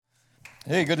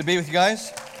Hey, good to be with you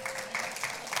guys.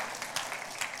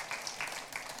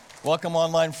 Welcome,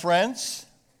 online friends.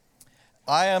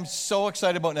 I am so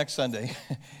excited about next Sunday.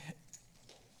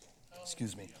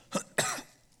 Excuse me.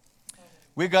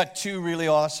 We've got two really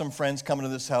awesome friends coming to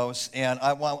this house, and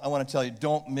I want to tell you,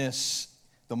 don't miss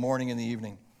the morning and the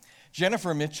evening.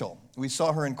 Jennifer Mitchell, we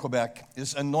saw her in Quebec,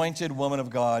 this anointed woman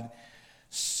of God,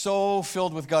 so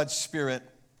filled with God's Spirit,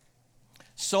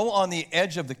 so on the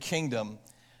edge of the kingdom,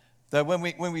 that when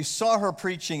we saw her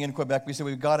preaching in Quebec, we said,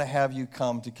 we've got to have you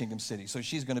come to Kingdom City. So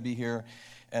she's going to be here,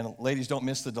 and ladies, don't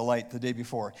miss the delight the day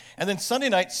before. And then Sunday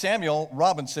night, Samuel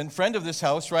Robinson, friend of this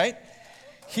house, right?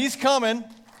 He's coming.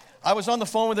 I was on the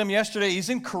phone with him yesterday. He's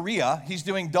in Korea. He's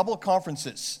doing double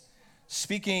conferences,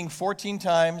 speaking 14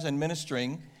 times and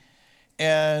ministering,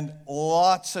 and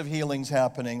lots of healings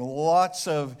happening, lots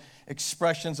of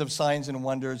expressions of signs and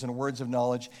wonders and words of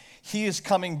knowledge. He is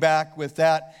coming back with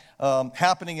that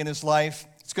happening in his life.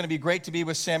 It's going to be great to be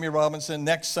with Samuel Robinson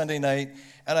next Sunday night,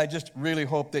 and I just really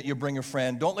hope that you bring a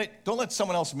friend. Don't let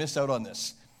someone else miss out on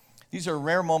this. These are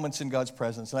rare moments in God's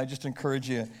presence, and I just encourage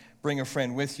you, bring a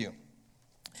friend with you.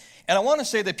 And I want to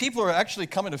say that people are actually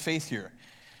coming to faith here.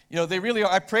 You know, they really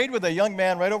are. I prayed with a young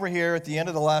man right over here at the end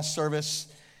of the last service.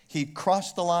 He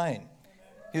crossed the line.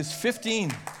 He was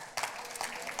 15.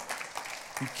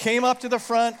 He came up to the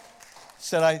front,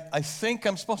 said, I think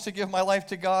I'm supposed to give my life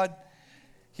to God.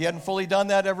 He hadn't fully done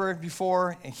that ever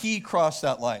before, and he crossed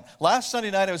that line. Last Sunday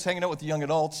night, I was hanging out with the young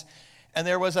adults, and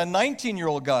there was a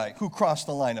 19-year-old guy who crossed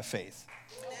the line of faith.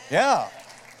 Yeah.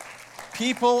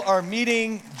 People are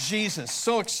meeting Jesus.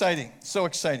 So exciting, so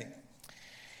exciting.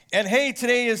 And hey,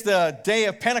 today is the day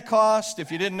of Pentecost,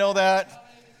 if you didn't know that.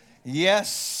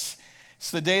 Yes,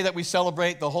 it's the day that we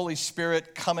celebrate the Holy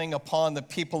Spirit coming upon the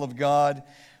people of God,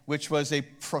 which was a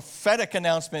prophetic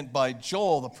announcement by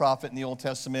Joel, the prophet in the Old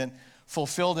Testament,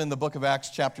 fulfilled in the book of Acts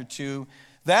chapter 2.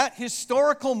 That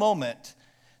historical moment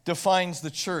defines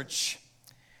the church.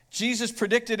 Jesus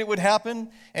predicted it would happen,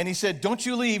 and he said, don't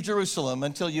you leave Jerusalem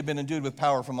until you've been endued with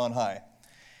power from on high.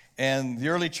 And the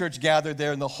early church gathered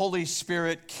there, and the Holy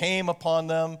Spirit came upon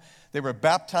them. They were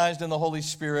baptized in the Holy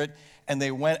Spirit, and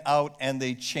they went out and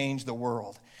they changed the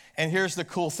world. And here's the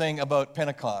cool thing about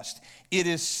Pentecost. It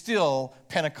is still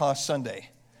Pentecost Sunday.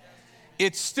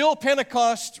 It's still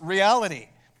Pentecost reality.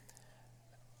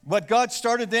 What God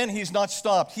started then, he's not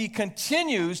stopped. He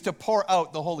continues to pour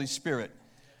out the Holy Spirit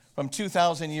from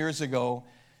 2,000 years ago,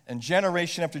 and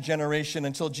generation after generation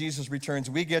until Jesus returns,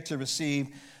 we get to receive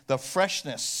the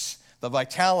freshness, the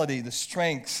vitality, the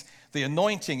strength, the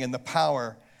anointing, and the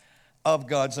power of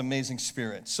God's amazing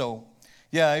Spirit. So,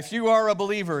 yeah, if you are a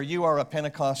believer, you are a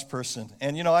Pentecost person.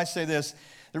 And you know, I say this,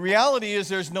 the reality is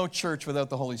there's no church without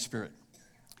the Holy Spirit.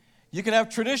 You can have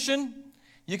tradition,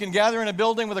 you can gather in a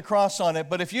building with a cross on it,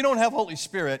 but if you don't have Holy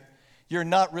Spirit, you're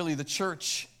not really the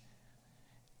church.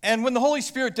 And when the Holy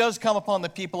Spirit does come upon the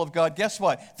people of God, guess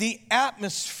what? The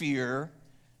atmosphere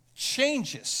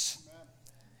changes.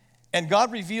 And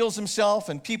God reveals himself,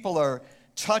 and people are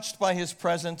touched by his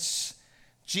presence.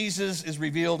 Jesus is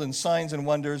revealed in signs and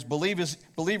wonders. Believers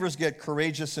get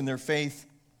courageous in their faith.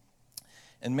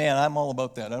 And man, I'm all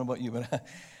about that. I don't know about you, but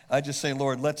I just say,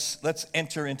 Lord, let's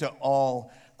enter into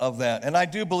all of that. And I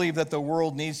do believe that the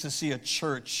world needs to see a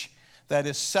church that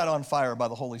is set on fire by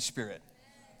the Holy Spirit.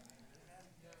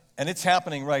 And it's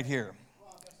happening right here.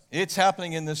 It's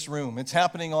happening in this room. It's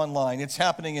happening online. It's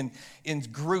happening in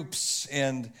groups,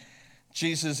 and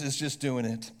Jesus is just doing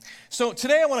it. So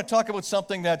today I want to talk about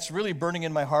something that's really burning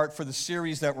in my heart for the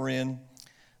series that we're in,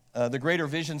 the Greater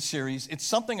Vision series. It's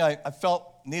something I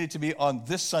felt needed to be on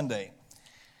this Sunday.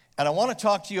 And I want to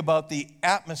talk to you about the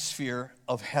atmosphere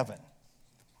of heaven.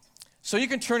 So you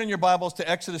can turn in your Bibles to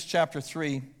Exodus chapter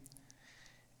 3.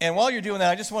 And while you're doing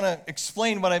that, I just want to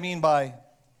explain what I mean by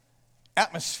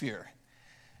atmosphere.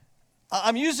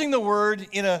 I'm using the word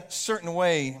in a certain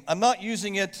way. I'm not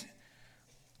using it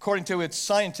according to its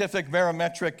scientific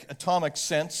barometric atomic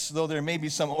sense, though there may be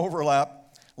some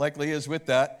overlap, likely is with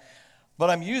that,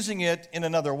 but I'm using it in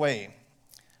another way.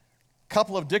 A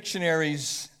couple of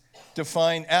dictionaries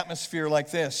define atmosphere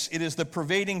like this. It is the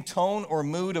pervading tone or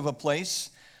mood of a place,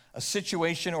 a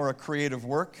situation, or a creative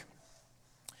work.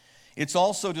 It's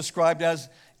also described as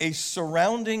a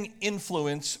surrounding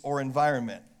influence or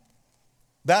environment.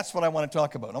 That's what I want to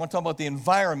talk about. I want to talk about the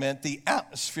environment, the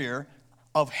atmosphere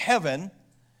of heaven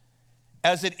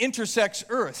as it intersects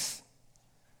earth.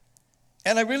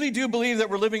 And I really do believe that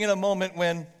we're living in a moment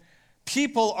when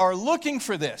people are looking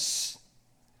for this.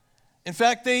 In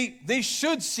fact, they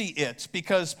should see it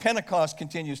because Pentecost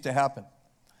continues to happen.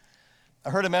 I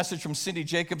heard a message from Cindy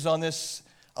Jacobs on this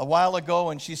a while ago,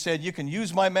 and she said, you can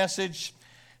use my message.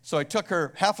 So I took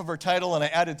her half of her title and I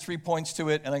added 3 points to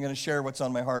it, and I'm going to share what's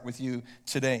on my heart with you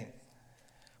today.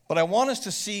 But I want us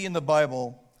to see in the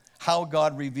Bible how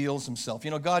God reveals himself.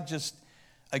 You know, God just,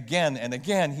 again and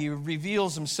again, he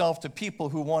reveals himself to people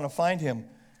who want to find him.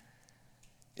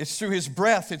 It's through his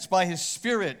breath, it's by his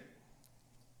Spirit.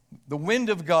 The wind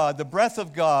of God, the breath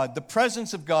of God, the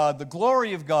presence of God, the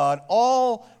glory of God,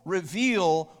 all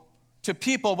reveal to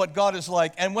people what God is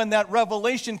like. And when that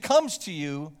revelation comes to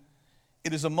you,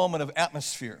 it is a moment of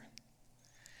atmosphere.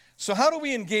 So how do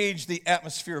we engage the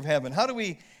atmosphere of heaven? How do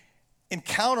we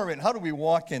encounter it? How do we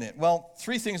walk in it? Well,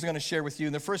 3 things I'm going to share with you.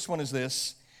 And the first one is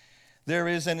this. There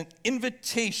is an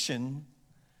invitation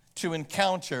to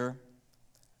encounter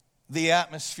the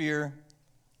atmosphere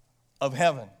of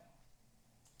heaven.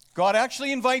 God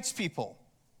actually invites people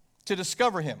to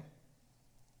discover him.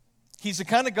 He's the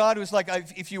kind of God who's like,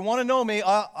 if you want to know me,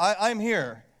 I'm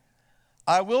here.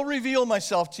 I will reveal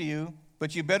myself to you,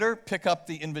 but you better pick up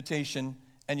the invitation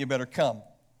and you better come.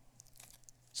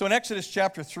 So in Exodus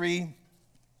chapter 3,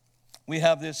 we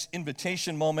have this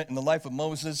invitation moment in the life of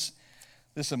Moses,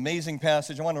 this amazing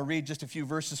passage. I want to read just a few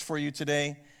verses for you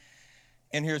today,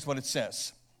 and here's what it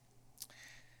says.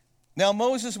 Now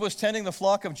Moses was tending the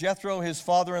flock of Jethro, his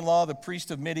father-in-law, the priest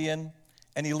of Midian,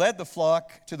 and he led the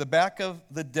flock to the back of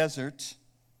the desert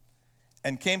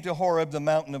and came to Horeb, the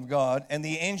mountain of God, and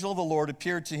the angel of the Lord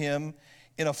appeared to him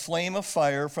in a flame of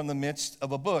fire from the midst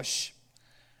of a bush.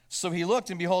 So he looked,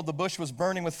 and behold, the bush was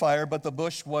burning with fire, but the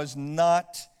bush was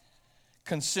not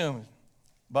consumed.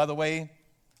 By the way,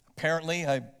 apparently,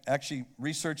 I actually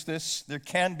researched this, there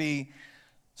can be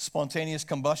spontaneous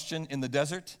combustion in the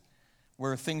desert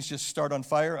where things just start on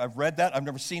fire. I've read that. I've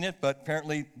never seen it, but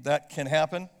apparently that can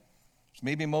happen. So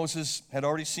maybe Moses had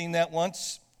already seen that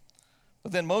once.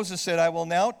 But then Moses said, I will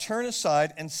now turn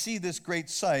aside and see this great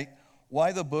sight,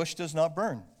 why the bush does not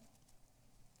burn.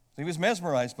 He was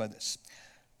mesmerized by this.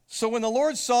 So when the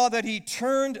Lord saw that he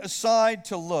turned aside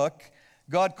to look,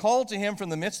 God called to him from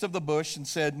the midst of the bush and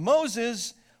said,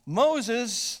 Moses,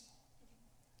 Moses.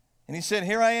 And he said,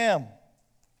 here I am.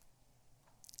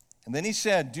 And then he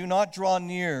said, do not draw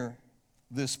near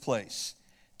this place.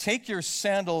 Take your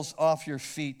sandals off your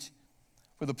feet,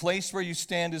 for the place where you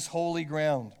stand is holy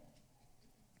ground.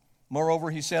 Moreover,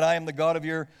 he said, I am the God of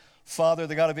your father,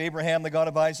 the God of Abraham, the God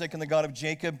of Isaac, and the God of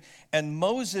Jacob. And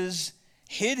Moses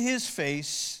hid his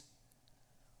face,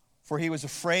 for he was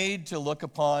afraid to look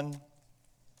upon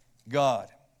God.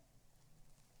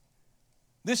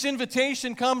 This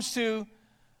invitation comes to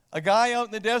a guy out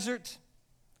in the desert.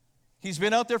 He's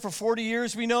been out there for 40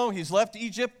 years, we know. He's left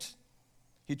Egypt.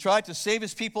 He tried to save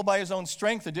his people by his own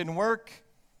strength. It didn't work.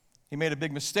 He made a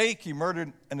big mistake. He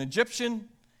murdered an Egyptian.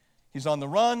 He's on the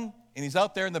run, and he's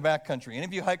out there in the backcountry. Any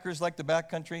of you hikers like the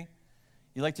backcountry?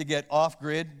 You like to get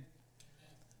off-grid?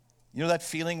 You know that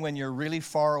feeling when you're really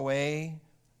far away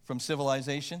from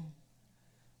civilization?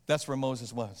 That's where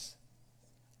Moses was.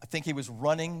 I think he was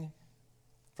running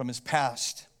from his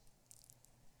past.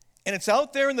 And it's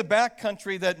out there in the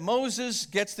backcountry that Moses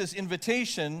gets this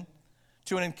invitation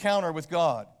to an encounter with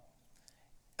God.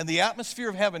 And the atmosphere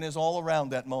of heaven is all around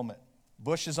that moment.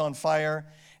 Bush is on fire,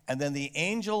 and then the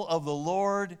angel of the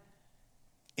Lord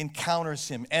encounters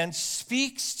him and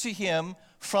speaks to him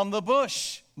from the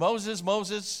bush. Moses,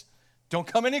 Moses, don't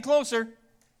come any closer,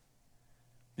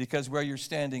 because where you're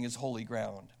standing is holy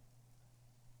ground.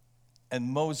 And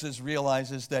Moses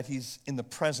realizes that he's in the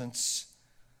presence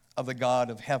of the God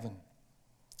of heaven.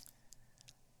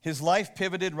 His life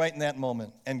pivoted right in that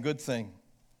moment, and good thing.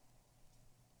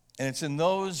 And it's in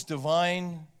those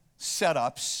divine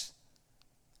setups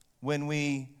when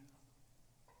we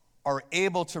are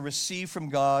able to receive from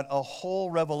God a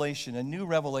whole revelation, a new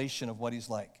revelation of what he's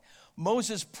like.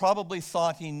 Moses probably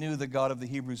thought he knew the God of the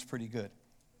Hebrews pretty good.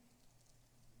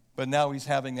 But now he's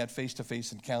having that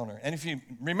face-to-face encounter. And if you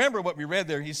remember what we read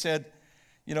there, he said,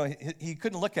 you know, he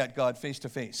couldn't look at God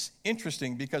face-to-face.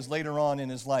 Interesting, because later on in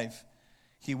his life,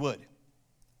 he would.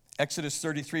 Exodus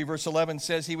 33, verse 11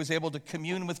 says he was able to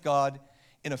commune with God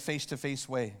in a face-to-face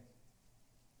way.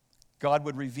 God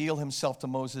would reveal himself to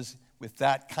Moses with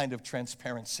that kind of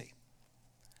transparency.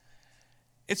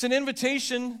 It's an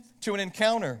invitation to an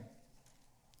encounter.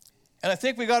 And I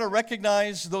think we got to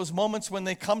recognize those moments when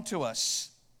they come to us.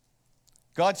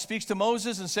 God speaks to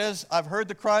Moses and says, I've heard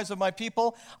the cries of my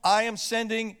people. I am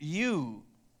sending you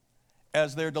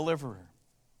as their deliverer.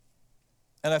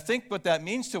 And I think what that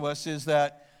means to us is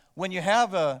that when you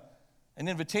have an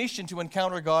invitation to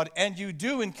encounter God and you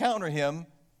do encounter him,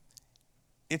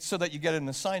 it's so that you get an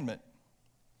assignment.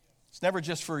 It's never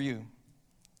just for you.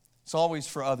 It's always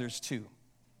for others too.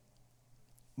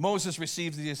 Moses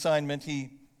receives the assignment. He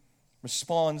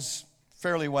responds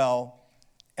fairly well,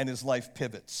 and his life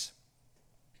pivots.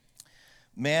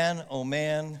 Man, oh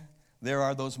man, there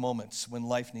are those moments when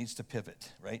life needs to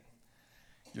pivot, right?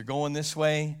 You're going this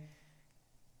way.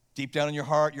 Deep down in your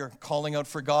heart, you're calling out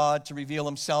for God to reveal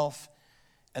himself,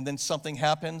 and then something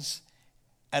happens,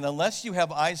 and unless you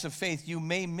have eyes of faith, you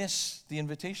may miss the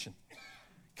invitation.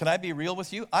 Can I be real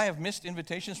with you? I have missed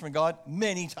invitations from God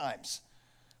many times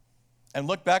and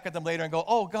look back at them later and go,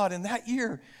 oh, God, in that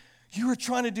year, you were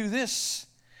trying to do this.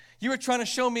 You were trying to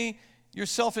show me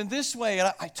yourself in this way,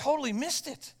 and I totally missed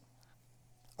it.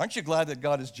 Aren't you glad that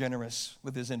God is generous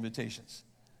with his invitations?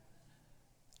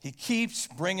 He keeps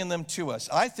bringing them to us.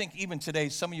 I think even today,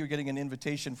 some of you are getting an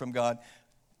invitation from God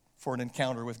for an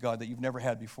encounter with God that you've never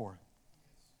had before.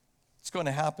 It's going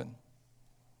to happen.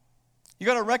 You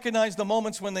got to recognize the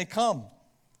moments when they come.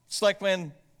 It's like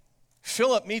when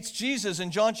Philip meets Jesus in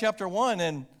John chapter 1,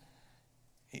 and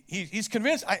he's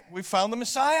convinced, we found the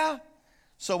Messiah.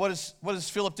 So what does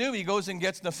Philip do? He goes and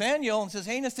gets Nathanael and says,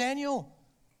 hey, Nathanael,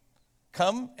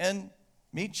 come and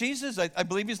meet Jesus. I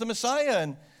believe he's the Messiah.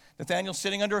 And Nathanael's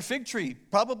sitting under a fig tree,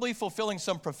 probably fulfilling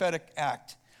some prophetic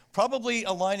act, probably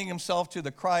aligning himself to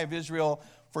the cry of Israel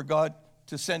for God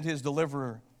to send his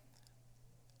deliverer.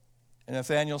 And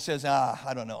Nathanael says,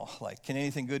 I don't know, like, can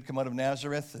anything good come out of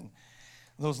Nazareth? And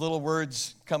those little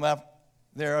words come up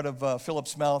there out of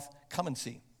Philip's mouth, come and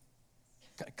see.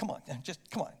 Come on, just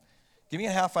come on. Give me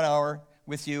a half an hour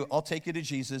with you. I'll take you to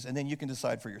Jesus, and then you can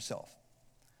decide for yourself.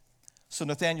 So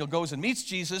Nathanael goes and meets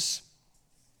Jesus.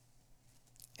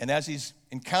 And as he's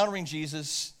encountering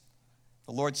Jesus,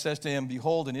 the Lord says to him,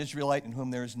 behold, an Israelite in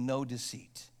whom there is no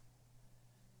deceit.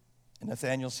 And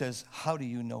Nathanael says, how do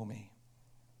you know me?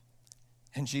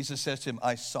 And Jesus says to him,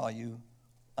 I saw you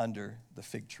under the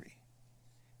fig tree.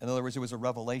 In other words, it was a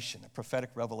revelation, a prophetic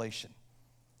revelation,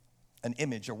 an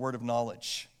image, a word of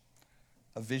knowledge,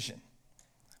 a vision.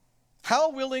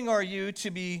 How willing are you to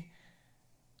be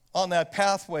on that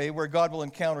pathway where God will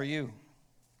encounter you?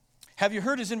 Have you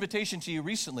heard his invitation to you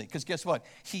recently? Because guess what?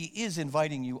 He is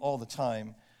inviting you all the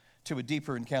time to a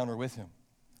deeper encounter with him.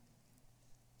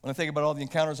 When I think about all the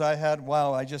encounters I had,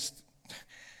 wow, I just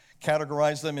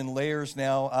categorize them in layers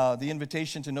now. The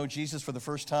invitation to know Jesus for the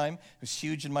first time was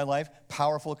huge in my life.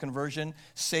 Powerful conversion.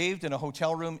 Saved in a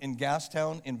hotel room in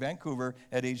Gastown in Vancouver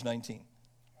at age 19.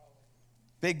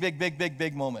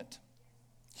 Big moment.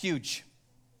 Huge.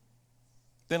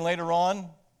 Then later on,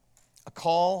 a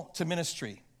call to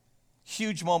ministry.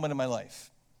 Huge moment in my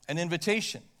life. An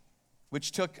invitation,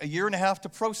 which took 1.5 years to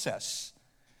process.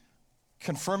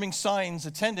 Confirming signs,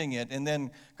 attending it, and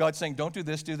then God saying, don't do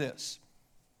this, do this.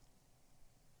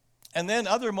 And then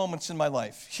other moments in my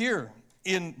life, here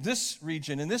in this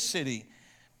region, in this city,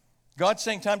 God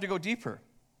saying, time to go deeper.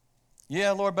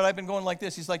 Yeah, Lord, but I've been going like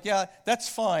this. He's like, yeah, that's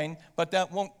fine, but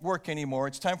that won't work anymore.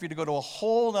 It's time for you to go to a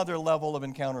whole other level of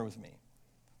encounter with me.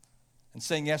 And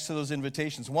saying yes to those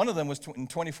invitations. One of them was in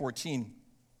 2014,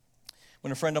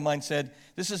 when a friend of mine said,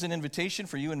 this is an invitation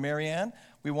for you and Marianne.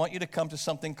 We want you to come to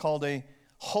something called a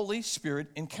Holy Spirit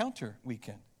Encounter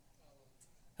Weekend.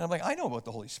 And I'm like, I know about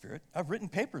the Holy Spirit. I've written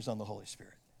papers on the Holy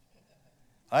Spirit.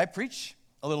 I preach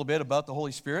a little bit about the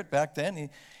Holy Spirit back then.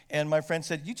 And my friend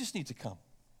said, you just need to come.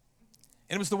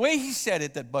 And it was the way he said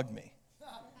it that bugged me.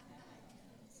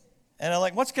 And I'm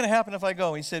like, what's going to happen if I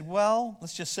go? He said, well,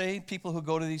 let's just say people who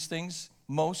go to these things,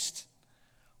 most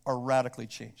are radically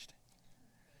changed.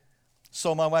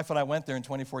 So my wife and I went there in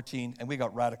 2014, and we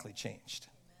got radically changed.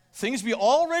 Things we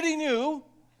already knew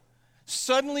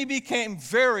suddenly became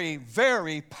very,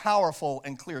 very powerful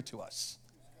and clear to us.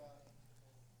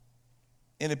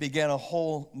 And it began a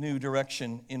whole new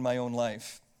direction in my own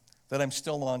life that I'm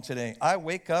still on today. I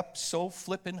wake up so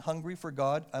flippin' hungry for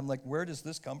God. I'm like, where does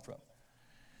this come from?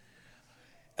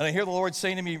 And I hear the Lord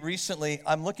saying to me recently,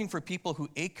 I'm looking for people who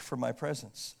ache for my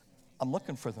presence. I'm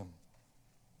looking for them.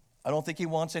 I don't think he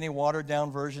wants any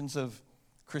watered-down versions of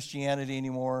Christianity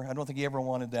anymore. I don't think he ever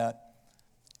wanted that.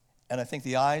 And I think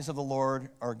the eyes of the Lord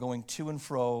are going to and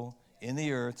fro in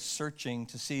the earth, searching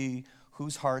to see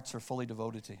whose hearts are fully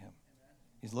devoted to him.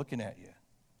 He's looking at you.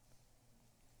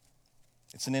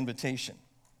 It's an invitation.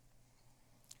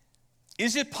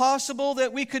 Is it possible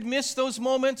that we could miss those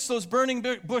moments, those burning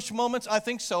bush moments? I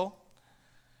think so.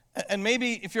 And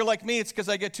maybe if you're like me, it's because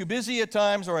I get too busy at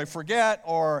times, or I forget,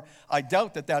 or I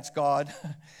doubt that that's God,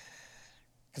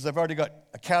 because I've already got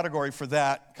a category for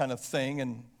that kind of thing.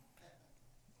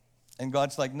 And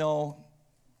God's like, no,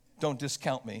 don't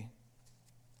discount me.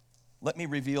 Let me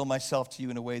reveal myself to you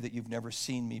in a way that you've never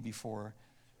seen me before.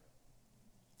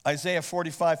 Isaiah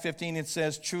 45:15, it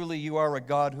says, truly you are a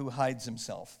God who hides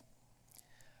himself.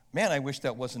 Man, I wish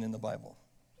that wasn't in the Bible.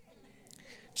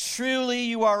 Truly,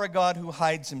 you are a God who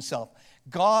hides himself.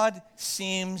 God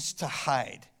seems to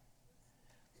hide.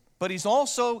 But he's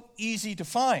also easy to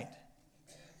find.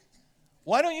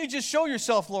 Why don't you just show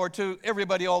yourself, Lord, to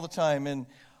everybody all the time? And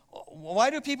why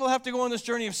do people have to go on this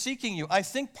journey of seeking you? I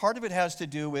think part of it has to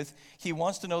do with he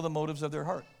wants to know the motives of their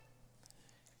heart.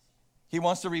 He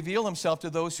wants to reveal himself to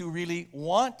those who really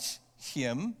want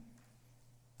him.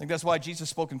 I think that's why Jesus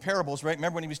spoke in parables, right?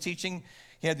 Remember when he was teaching,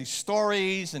 he had these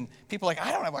stories, and people were like,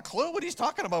 I don't have a clue what he's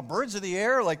talking about. Birds of the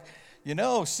air, like,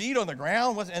 seed on the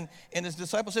ground. And his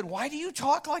disciples said, why do you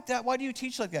talk like that? Why do you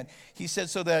teach like that? He said,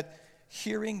 so that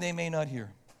hearing they may not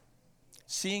hear,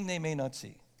 seeing they may not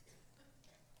see,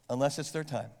 unless it's their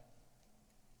time,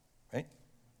 right?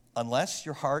 Unless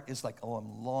your heart is like, oh,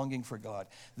 I'm longing for God,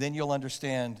 then you'll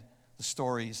understand the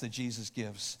stories that Jesus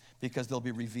gives because they'll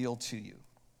be revealed to you.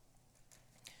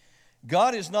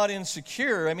 God is not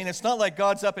insecure. I mean, it's not like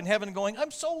God's up in heaven going, I'm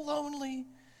so lonely.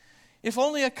 If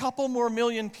only a couple more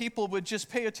million people would just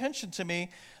pay attention to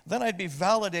me, then I'd be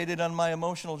validated on my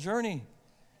emotional journey.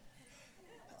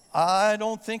 I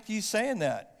don't think he's saying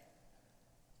that.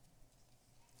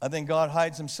 I think God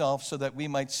hides himself so that we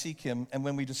might seek him, and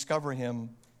when we discover him,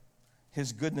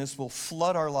 his goodness will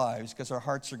flood our lives because our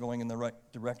hearts are going in the right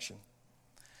direction.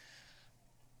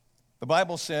 The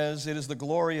Bible says it is the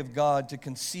glory of God to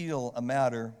conceal a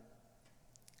matter.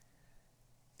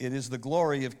 It is the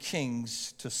glory of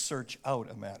kings to search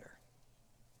out a matter.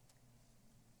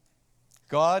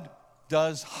 God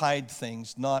does hide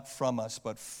things not from us,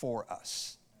 but for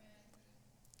us.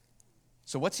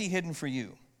 So what's he hidden for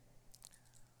you?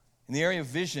 In the area of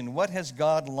vision, what has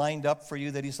God lined up for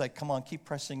you that he's like, come on, keep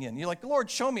pressing in? You're like,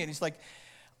 Lord, show me. And he's like,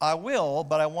 I will,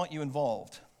 but I want you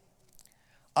involved.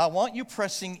 I want you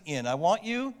pressing in. I want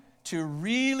you to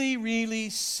really, really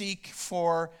seek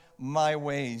for my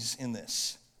ways in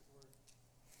this.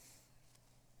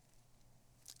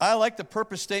 I like the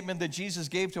purpose statement that Jesus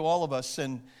gave to all of us.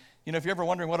 And, if you're ever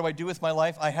wondering, what do I do with my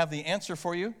life? I have the answer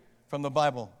for you from the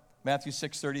Bible, Matthew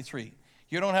 6:33.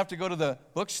 You don't have to go to the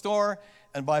bookstore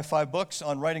and buy 5 books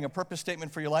on writing a purpose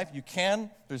statement for your life. You can.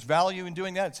 There's value in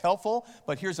doing that. It's helpful.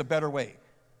 But here's a better way.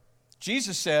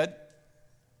 Jesus said,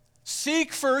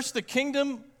 seek first the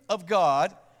kingdom of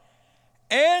God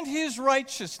and his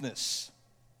righteousness,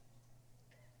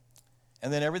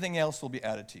 and then everything else will be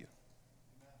added to you.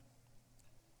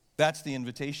 That's the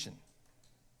invitation,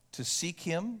 to seek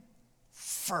him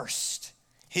first,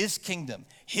 his kingdom,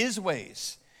 his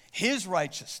ways, his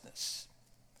righteousness.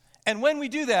 And when we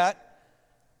do that,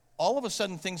 all of a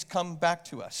sudden things come back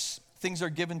to us. Things are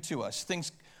given to us.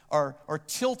 Things are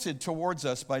tilted towards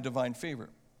us by divine favor.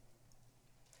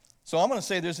 So I'm going to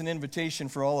say there's an invitation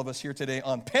for all of us here today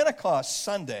on Pentecost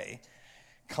Sunday,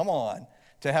 come on,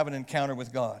 to have an encounter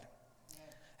with God.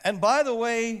 And by the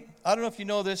way, I don't know if you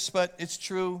know this, but it's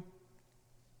true.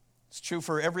 It's true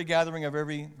for every gathering of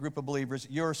every group of believers.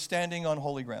 You're standing on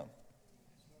holy ground.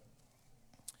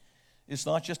 It's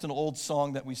not just an old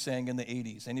song that we sang in the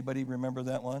 80s. Anybody remember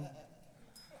that one?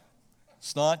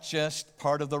 It's not just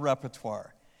part of the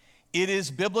repertoire. It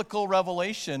is biblical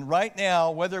revelation right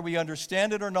now, whether we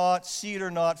understand it or not, see it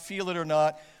or not, feel it or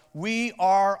not. We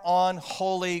are on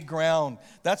holy ground.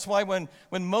 That's why when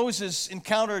Moses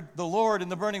encountered the Lord in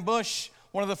the burning bush,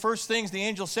 one of the first things the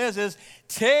angel says is,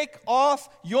 take off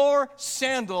your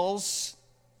sandals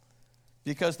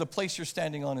because the place you're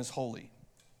standing on is holy.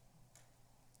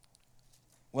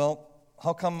 Well,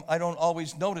 how come I don't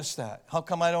always notice that? How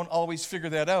come I don't always figure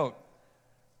that out?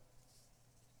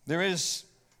 There is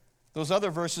those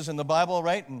other verses in the Bible,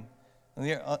 right? And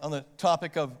on the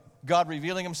topic of God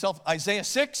revealing himself, Isaiah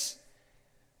 6,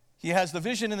 he has the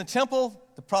vision in the temple.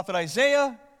 The prophet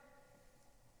Isaiah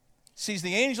sees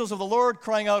the angels of the Lord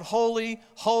crying out, holy,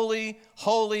 holy,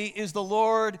 holy is the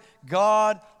Lord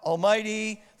God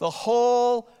Almighty. The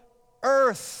whole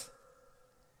earth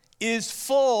is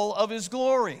full of his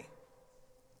glory.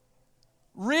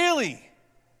 Really?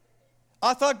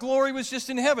 I thought glory was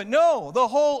just in heaven. No, the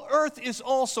whole earth is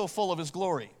also full of his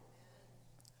glory.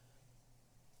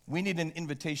 We need an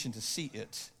invitation to see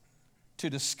it, to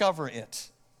discover it,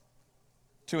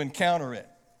 to encounter it.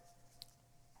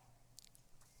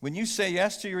 When you say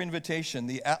yes to your invitation,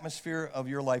 the atmosphere of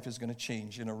your life is going to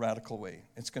change in a radical way.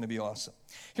 It's going to be awesome.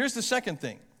 Here's the second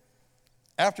thing.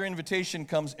 After invitation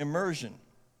comes immersion.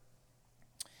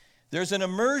 There's an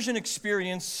immersion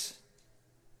experience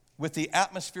with the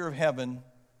atmosphere of heaven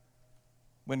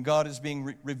when God is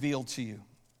being revealed to you.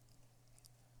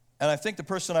 And I think the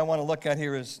person I want to look at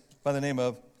here is by the name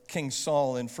of King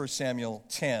Saul in 1 Samuel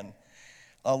 10.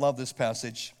 I love this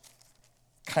passage.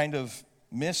 Kind of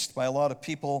missed by a lot of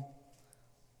people.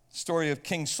 The story of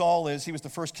King Saul is he was the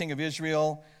first king of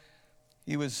Israel.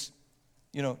 He was,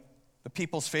 the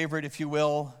people's favorite, if you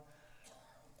will.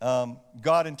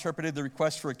 God interpreted the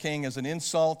request for a king as an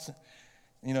insult.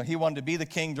 He wanted to be the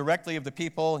king directly of the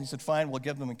people. He said, fine, we'll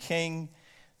give them a king.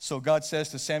 So God says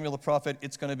to Samuel the prophet,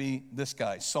 it's going to be this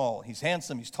guy, Saul. He's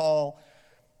handsome, he's tall,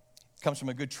 comes from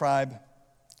a good tribe.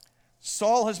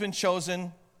 Saul has been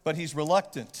chosen, but he's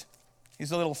reluctant.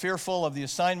 He's a little fearful of the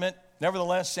assignment.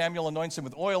 Nevertheless, Samuel anoints him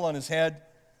with oil on his head.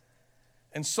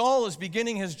 And Saul is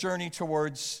beginning his journey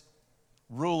towards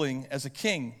ruling as a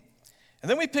king. And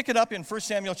then we pick it up in 1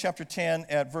 Samuel chapter 10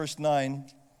 at verse 9.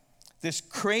 This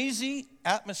crazy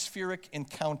atmospheric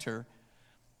encounter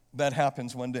that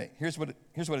happens one day. Here's what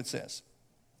it says.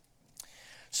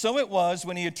 So it was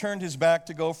when he had turned his back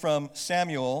to go from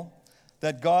Samuel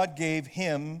that God gave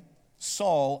him,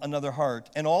 Saul, another heart.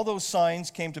 And all those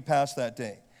signs came to pass that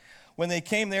day. When they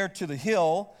came there to the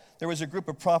hill, there was a group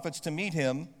of prophets to meet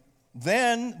him.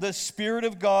 Then the Spirit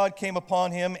of God came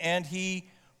upon him, and he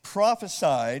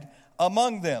prophesied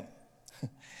among them.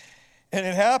 And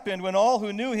it happened when all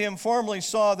who knew him formerly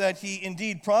saw that he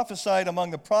indeed prophesied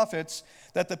among the prophets,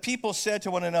 that the people said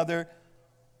to one another,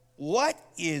 what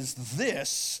is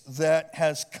this that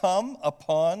has come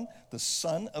upon the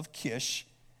son of Kish?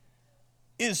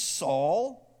 Is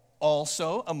Saul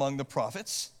also among the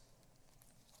prophets?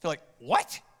 They're like,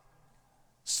 what?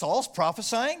 Saul's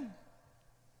prophesying?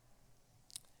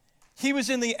 He was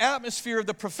in the atmosphere of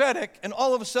the prophetic, and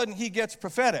all of a sudden he gets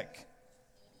prophetic.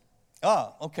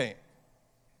 Okay.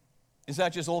 Is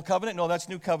that just Old Covenant? No, that's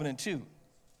New Covenant too.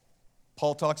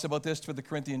 Paul talks about this to the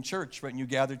Corinthian church, right? And you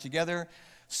gather together.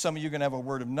 Some of you are going to have a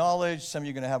word of knowledge. Some of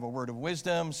you are going to have a word of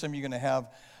wisdom. Some of you are going to have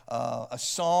a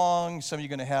song. Some of you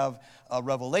are going to have a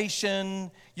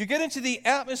revelation. You get into the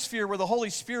atmosphere where the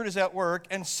Holy Spirit is at work,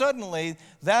 and suddenly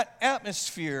that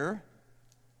atmosphere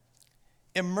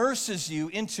immerses you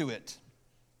into it.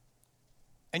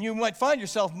 And you might find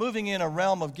yourself moving in a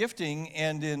realm of gifting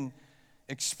and in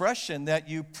expression that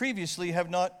you previously have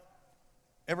not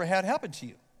ever had happen to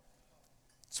you.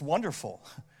 It's wonderful.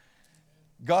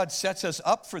 God sets us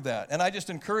up for that. And I just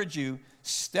encourage you,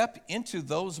 step into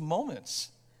those moments.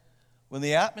 When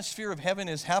the atmosphere of heaven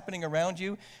is happening around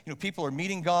you, people are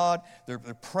meeting God, they're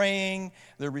praying,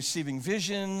 they're receiving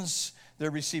visions,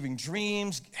 they're receiving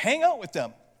dreams. Hang out with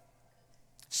them.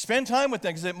 Spend time with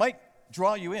them because it might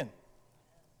draw you in.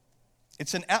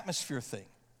 It's an atmosphere thing.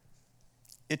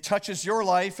 It touches your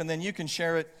life, and then you can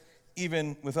share it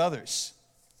even with others.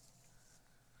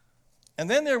 And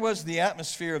then there was the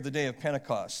atmosphere of the day of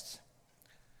Pentecost.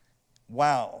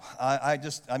 Wow.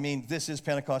 This is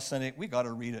Pentecost Sunday. We got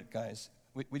to read it, guys.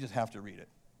 We just have to read it,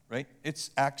 right?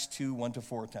 It's Acts 2,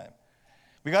 1-4 time.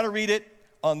 We got to read it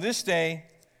on this day.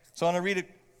 So I'm going to read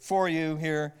it for you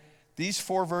here. These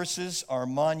 4 verses are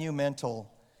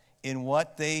monumental in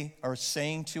what they are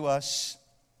saying to us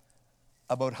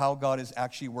about how God is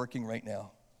actually working right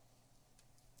now.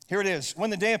 Here it is. When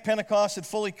the day of Pentecost had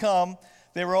fully come,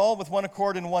 they were all with one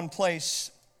accord in one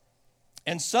place.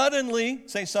 And suddenly,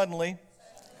 say suddenly,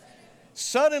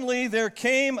 suddenly there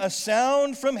came a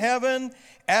sound from heaven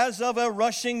as of a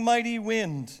rushing mighty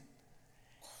wind.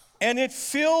 And it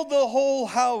filled the whole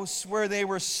house where they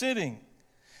were sitting.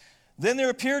 Then there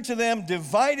appeared to them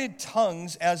divided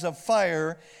tongues as of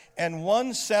fire, and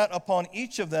one sat upon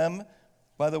each of them.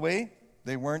 By the way,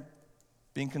 they weren't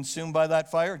being consumed by that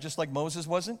fire, just like Moses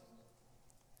wasn't.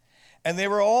 And they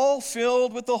were all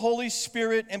filled with the Holy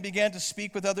Spirit and began to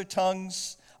speak with other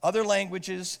tongues, other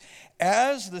languages,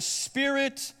 as the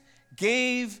Spirit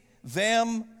gave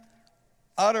them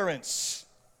utterance.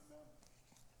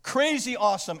 Crazy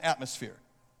awesome atmosphere.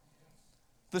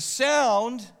 The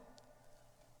sound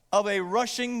of a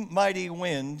rushing mighty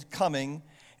wind coming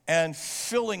and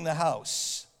filling the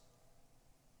house.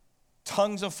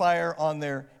 Tongues of fire on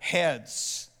their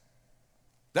heads.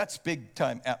 That's big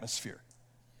time atmosphere.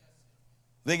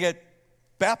 They get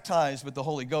baptized with the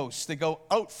Holy Ghost. They go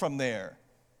out from there.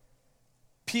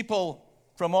 People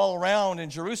from all around in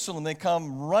Jerusalem, they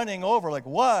come running over like,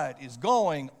 what is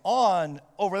going on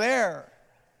over there?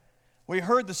 We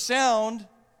heard the sound.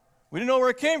 We didn't know where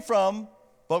it came from,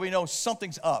 but we know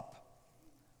something's up.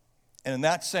 And in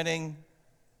that setting,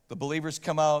 the believers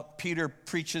come out. Peter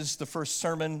preaches the first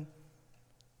sermon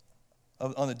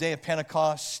on the day of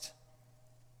Pentecost.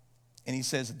 And he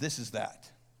says, this is that.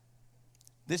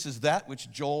 This is that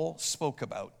which Joel spoke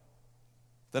about.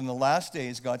 That in the last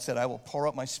days, God said, I will pour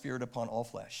out my Spirit upon all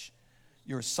flesh.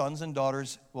 Your sons and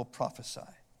daughters will prophesy.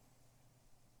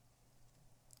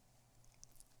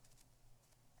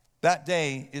 That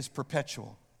day is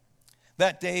perpetual.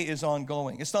 That day is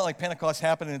ongoing. It's not like Pentecost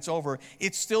happened and it's over.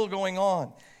 It's still going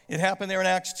on. It happened there in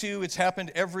Acts 2. It's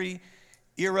happened every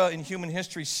era in human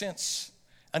history since.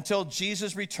 Until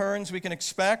Jesus returns, we can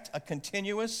expect a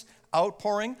continuous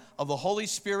outpouring of the Holy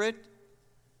Spirit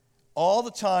all the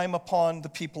time upon the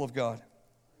people of God.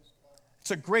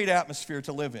 It's a great atmosphere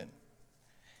to live in.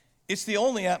 It's the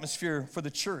only atmosphere for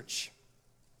the church.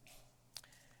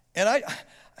 And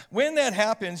when that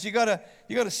happens, you gotta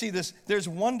see this. There's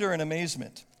wonder and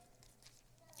amazement.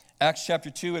 Acts chapter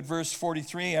 2 at verse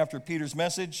 43, after Peter's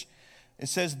message, it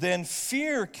says, "Then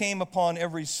fear came upon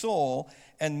every soul,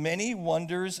 and many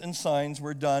wonders and signs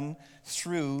were done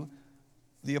through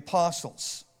the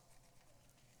apostles."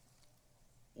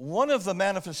 One of the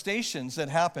manifestations that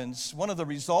happens, one of the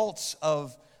results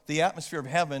of the atmosphere of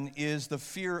heaven is the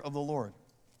fear of the Lord.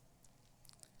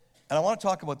 And I want to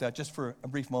talk about that just for a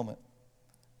brief moment.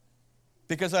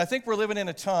 Because I think we're living in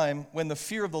a time when the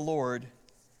fear of the Lord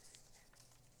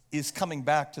is coming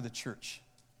back to the church.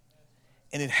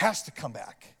 And it has to come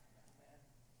back.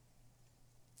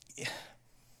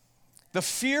 The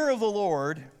fear of the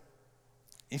Lord,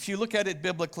 if you look at it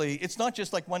biblically, it's not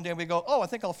just like one day we go, oh, I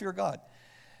think I'll fear God.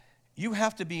 You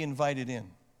have to be invited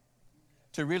in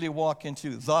to really walk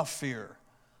into the fear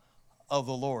of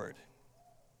the Lord.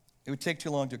 It would take too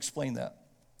long to explain that.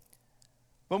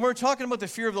 When we're talking about the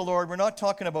fear of the Lord, we're not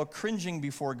talking about cringing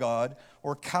before God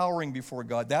or cowering before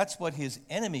God. That's what his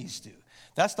enemies do.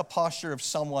 That's the posture of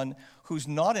someone who's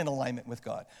not in alignment with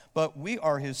God. But we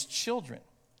are his children.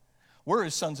 We're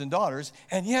his sons and daughters,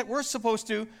 and yet we're supposed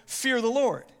to fear the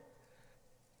Lord.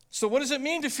 So what does it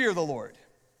mean to fear the Lord?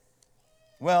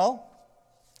 Well,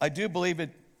 I do believe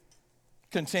it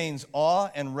contains awe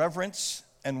and reverence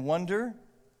and wonder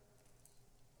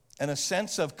and a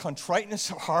sense of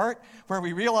contriteness of heart, where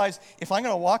we realize if I'm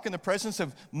going to walk in the presence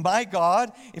of my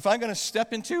God, if I'm going to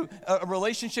step into a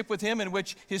relationship with him in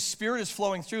which his Spirit is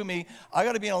flowing through me, I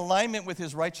got to be in alignment with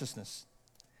his righteousness.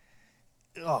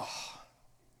 Oh.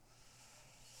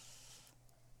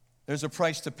 There's a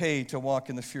price to pay to walk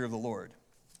in the fear of the Lord.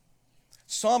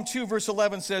 Psalm 2 verse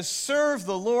 11 says, "Serve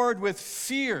the Lord with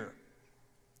fear."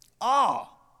 Awe.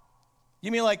 You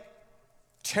mean like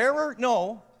terror?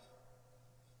 No.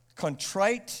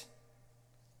 Contrite,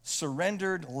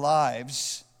 surrendered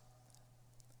lives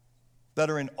that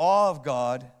are in awe of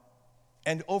God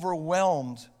and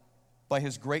overwhelmed by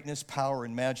his greatness, power,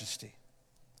 and majesty.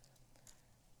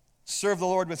 Serve the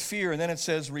Lord with fear, and then it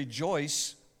says,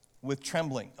 rejoice with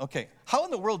trembling. Okay, how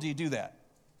in the world do you do that?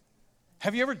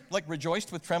 Have you ever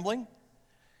rejoiced with trembling?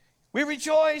 We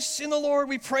rejoice in the Lord,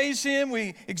 we praise him,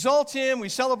 we exalt him, we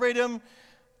celebrate him,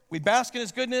 we bask in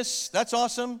his goodness. That's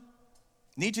awesome.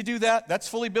 Need to do that. That's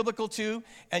fully biblical too.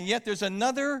 And yet there's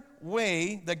another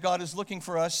way that God is looking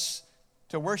for us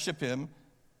to worship him.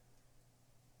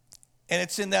 And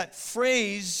it's in that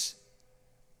phrase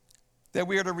that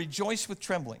we are to rejoice with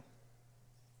trembling.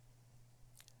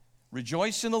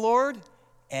 Rejoice in the Lord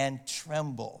and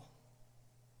tremble.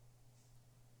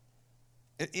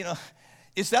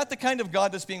 Is that the kind of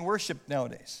God that's being worshiped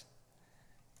nowadays?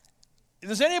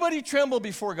 Does anybody tremble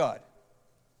before God?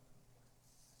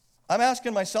 I'm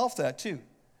asking myself that too.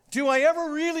 Do I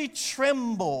ever really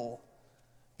tremble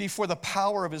before the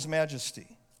power of his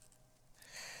majesty?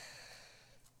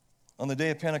 On the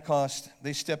day of Pentecost,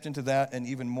 they stepped into that and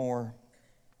even more.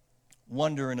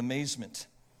 Wonder and amazement.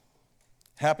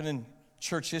 Happened in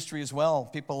church history as well.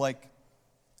 People like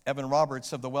Evan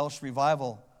Roberts of the Welsh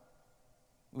Revival.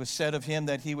 It was said of him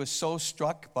that he was so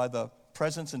struck by the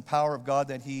presence and power of God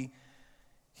that he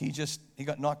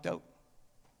got knocked out.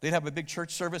 They'd have a big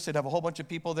church service. They'd have a whole bunch of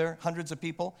people there, hundreds of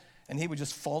people, and he would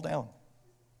just fall down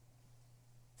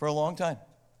for a long time.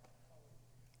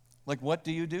 What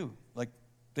do you do? They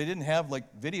didn't have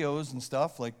videos and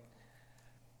stuff.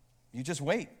 You just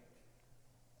wait.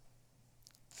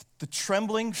 The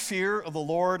trembling fear of the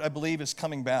Lord, I believe, is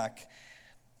coming back.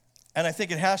 And I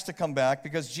think it has to come back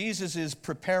because Jesus is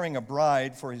preparing a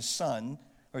bride for his son,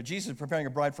 or Jesus is preparing a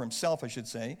bride for himself, I should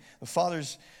say. The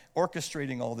Father's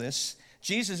orchestrating all this.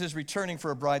 Jesus is returning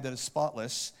for a bride that is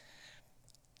spotless.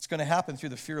 It's going to happen through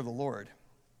the fear of the Lord.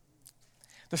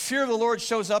 The fear of the Lord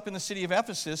shows up in the city of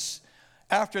Ephesus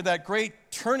after that great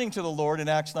turning to the Lord in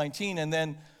Acts 19, and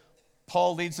then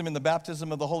Paul leads them in the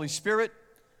baptism of the Holy Spirit,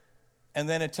 and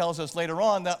then it tells us later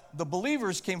on that the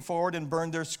believers came forward and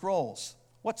burned their scrolls.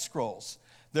 What scrolls?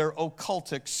 Their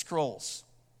occultic scrolls.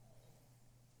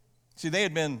 See, they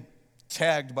had been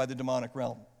tagged by the demonic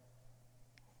realm.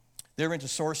 They're into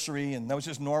sorcery, and that was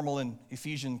just normal in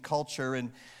Ephesian culture,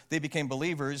 and they became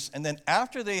believers. And then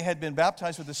after they had been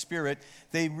baptized with the Spirit,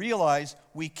 they realized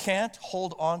we can't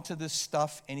hold on to this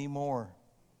stuff anymore.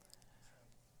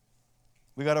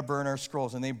 We got to burn our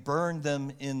scrolls. And they burned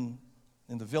them in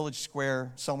the village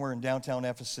square somewhere in downtown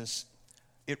Ephesus.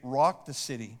 It rocked the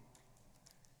city.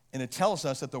 And it tells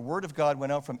us that the word of God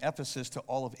went out from Ephesus to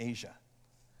all of Asia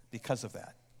because of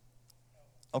that.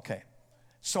 Okay,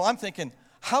 so I'm thinking,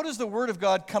 how does the word of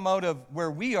God come out of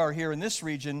where we are here in this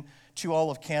region to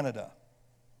all of Canada?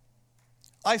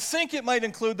 I think it might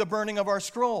include the burning of our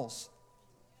scrolls.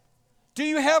 Do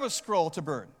you have a scroll to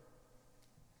burn?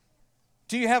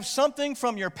 Do you have something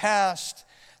from your past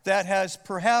that has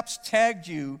perhaps tagged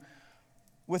you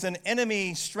with an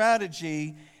enemy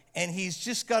strategy, and he's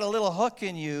just got a little hook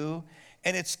in you,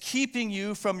 and it's keeping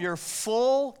you from your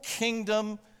full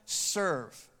kingdom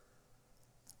serve?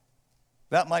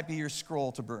 That might be your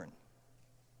scroll to burn.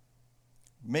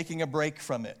 Making a break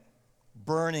from it,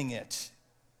 burning it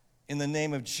in the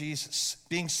name of Jesus,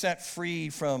 being set free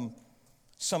from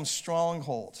some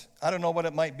stronghold. I don't know what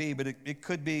it might be, but it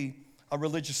could be a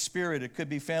religious spirit. It could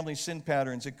be family sin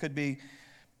patterns. It could be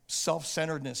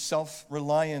self-centeredness,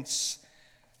 self-reliance.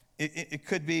 It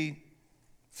could be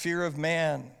fear of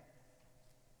man.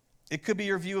 It could be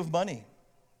your view of money.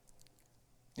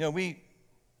 You know,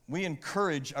 we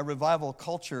encourage a revival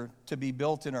culture to be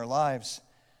built in our lives.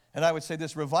 And I would say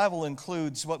this: revival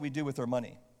includes what we do with our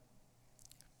money.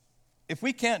 If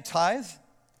we can't tithe,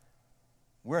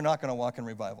 we're not going to walk in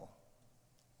revival.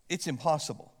 It's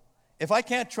impossible. If I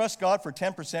can't trust God for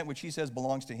 10%, which he says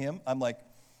belongs to him, I'm like,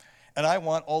 and I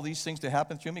want all these things to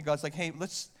happen through me, God's like, hey,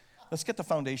 let's get the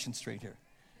foundation straight here.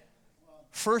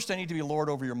 First, I need to be Lord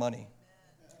over your money.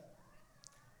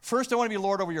 First, I want to be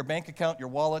Lord over your bank account, your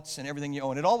wallets, and everything you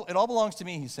own. It all belongs to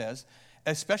me, he says,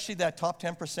 especially that top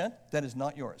 10%, that is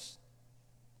not yours.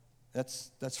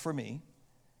 That's for me.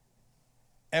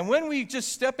 And when we just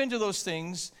step into those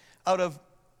things out of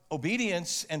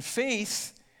obedience and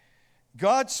faith,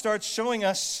 God starts showing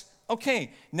us,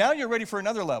 okay, now you're ready for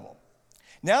another level.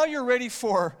 Now you're ready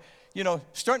for,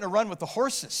 starting to run with the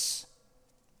horses.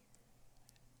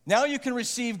 Now you can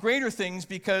receive greater things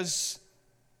because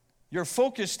you're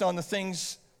focused on the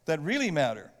things that really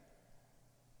matter.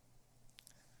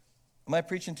 Am I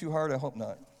preaching too hard? I hope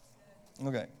not.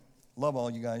 Okay. Love all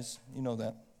you guys. You know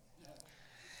that.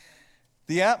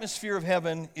 The atmosphere of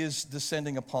heaven is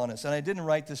descending upon us. And I didn't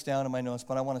write this down in my notes,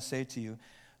 but I want to say it to you.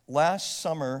 Last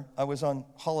summer, I was on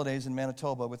holidays in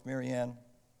Manitoba with Marianne.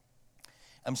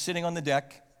 I'm sitting on the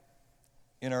deck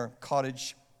in our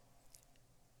cottage,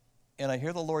 and I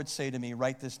hear the Lord say to me,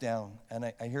 write this down. And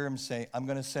I hear him say, I'm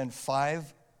going to send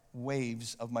 5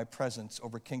 waves of my presence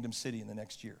over Kingdom City in the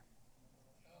next year.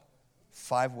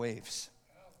 5 waves.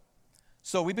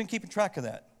 So we've been keeping track of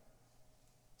that.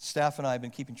 Staff and I have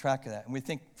been keeping track of that, and we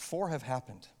think 4 have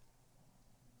happened.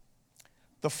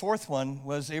 The 4th one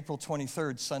was April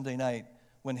 23rd, Sunday night,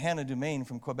 when Hannah Dumaine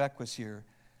from Quebec was here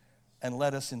and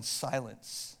led us in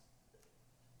silence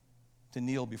to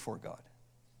kneel before God.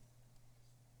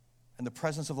 And the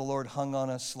presence of the Lord hung on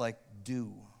us like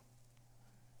dew.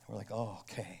 We're like, oh,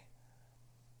 okay.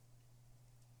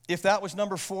 If that was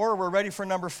number 4, we're ready for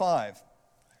number 5.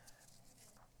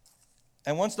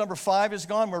 And once number 5 is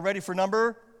gone, we're ready for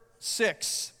number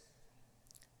 6.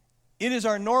 It is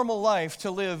our normal life to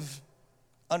live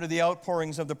under the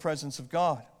outpourings of the presence of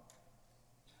God.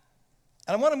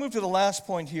 And I want to move to the last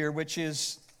point here, which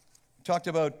is, we talked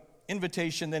about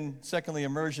invitation, then secondly,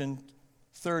 immersion.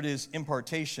 Third is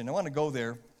impartation. I want to go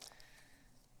there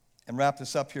and wrap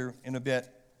this up here in a bit.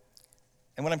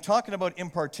 And when I'm talking about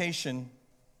impartation,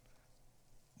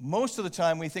 most of the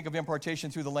time we think of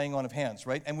impartation through the laying on of hands,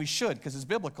 right? And we should, because it's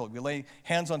biblical. We lay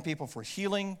hands on people for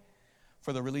healing,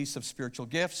 for the release of spiritual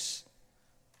gifts,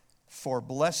 for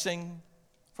blessing,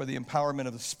 for the empowerment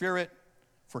of the Spirit,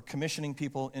 for commissioning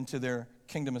people into their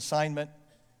kingdom assignment.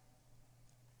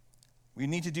 We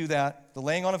need to do that. The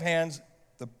laying on of hands,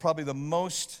 probably the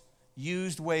most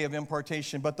used way of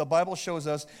impartation, but the Bible shows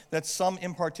us that some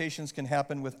impartations can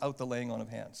happen without the laying on of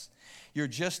hands. You're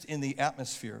just in the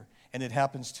atmosphere, and it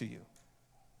happens to you.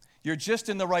 You're just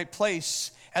in the right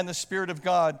place, and the Spirit of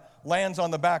God lands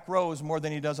on the back rows more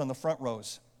than he does on the front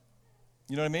rows.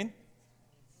 You know what I mean?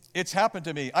 It's happened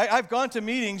to me. I've gone to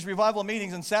meetings, revival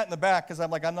meetings, and sat in the back because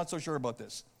I'm like, I'm not so sure about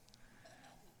this.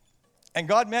 And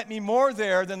God met me more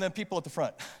there than the people at the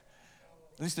front.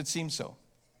 At least it seems so.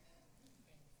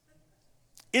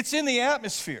 It's in the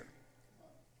atmosphere.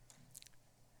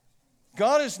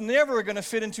 God is never going to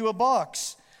fit into a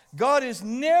box. God is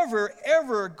never,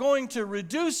 ever going to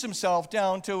reduce himself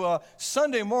down to a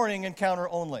Sunday morning encounter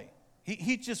only.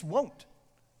 He just won't.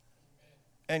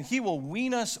 And he will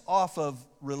wean us off of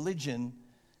religion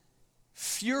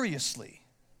furiously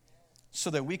so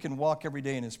that we can walk every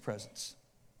day in his presence.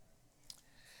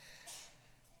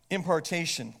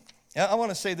 Impartation. I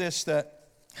want to say this, that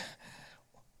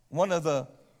one of the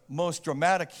most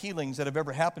dramatic healings that have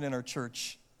ever happened in our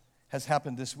church has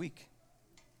happened this week.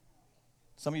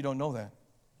 Some of you don't know that.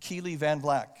 Keely Van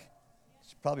Black.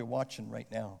 She's probably watching right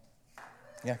now.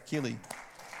 Yeah, Keely.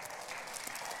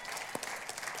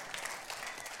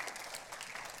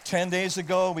 10 days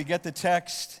ago, we get the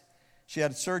text. She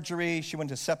had surgery. She went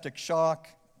to septic shock.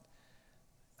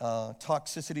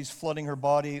 Toxicities flooding her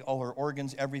body, all her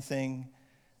organs, everything.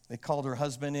 They called her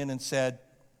husband in and said,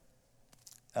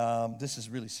 this is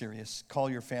really serious. Call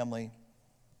your family.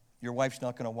 Your wife's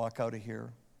not going to walk out of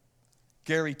here.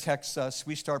 Gary texts us.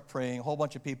 We start praying. A whole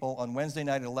bunch of people. On Wednesday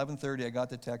night at 11:30, I got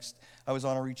the text. I was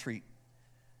on a retreat.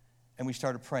 And we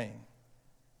started praying.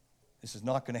 This is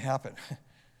not going to happen.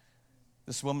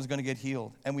 This woman's going to get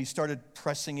healed. And we started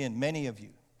pressing in, many of you.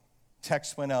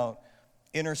 Texts went out.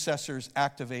 Intercessors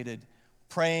activated.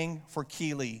 Praying for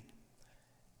Keely.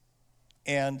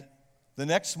 And the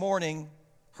next morning,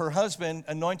 her husband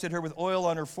anointed her with oil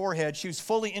on her forehead. She was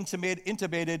fully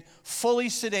intubated, fully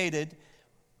sedated.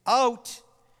 Out,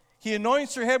 he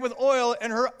anoints her head with oil,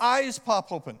 and her eyes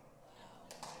pop open.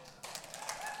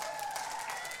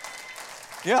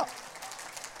 Yeah.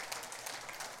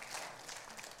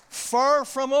 Far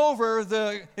from over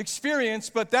the experience,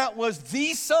 but that was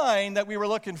the sign that we were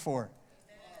looking for.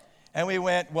 And we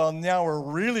went, well, now we're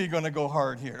really going to go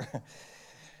hard here.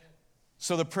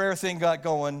 So the prayer thing got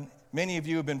going. Many of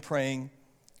you have been praying.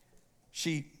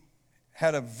 She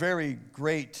had a very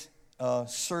great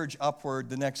surge upward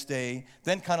the next day,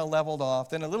 then kind of leveled off,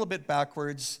 then a little bit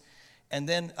backwards, and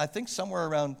then I think somewhere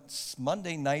around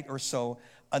Monday night or so,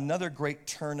 another great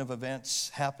turn of events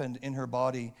happened in her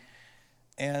body.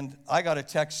 And I got a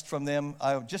text from them.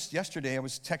 Just yesterday, I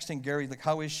was texting Gary, like,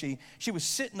 how is she? She was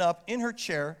sitting up in her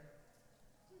chair,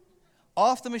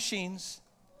 off the machines,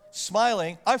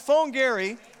 smiling. I phoned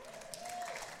Gary.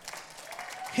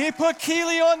 He put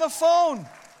Keely on the phone.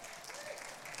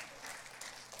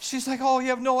 She's like, oh, you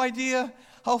have no idea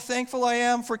how thankful I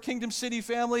am for Kingdom City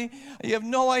family. You have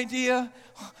no idea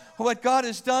what God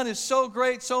has done is so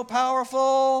great, so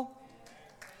powerful.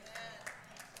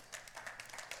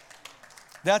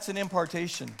 That's an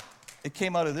impartation. It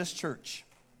came out of this church.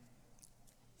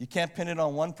 You can't pin it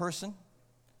on one person.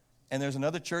 And there's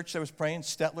another church that was praying.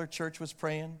 Stettler Church was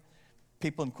praying.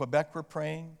 People in Quebec were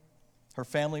praying. Her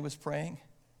family was praying.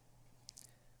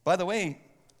 By the way,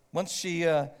 once she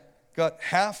got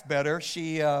half better,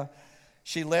 she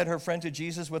led her friend to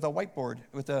Jesus with a whiteboard,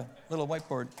 with a little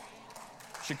whiteboard.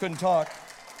 She couldn't talk.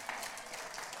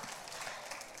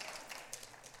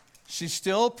 She's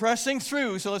still pressing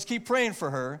through, so let's keep praying for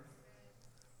her.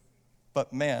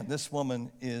 But man, this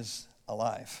woman is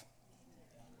alive.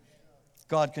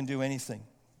 God can do anything.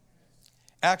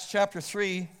 Acts chapter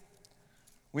 3,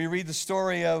 we read the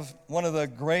story of one of the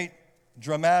great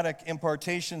dramatic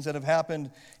impartations that have happened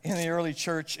in the early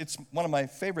church. It's one of my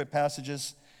favorite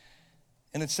passages,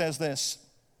 and it says this.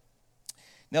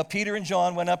 Now Peter and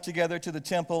John went up together to the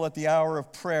temple at the hour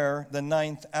of prayer, the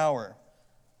 9th hour.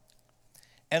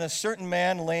 And a certain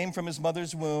man, lame from his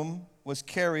mother's womb, was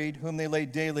carried, whom they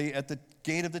laid daily at the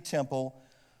gate of the temple,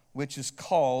 which is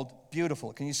called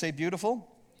Beautiful. Can you say beautiful?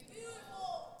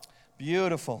 Beautiful.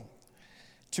 Beautiful.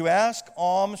 To ask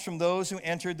alms from those who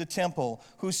entered the temple,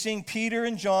 who seeing Peter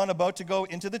and John about to go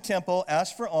into the temple,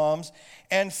 asked for alms,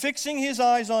 and fixing his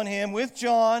eyes on him with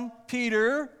John,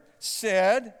 Peter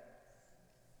said,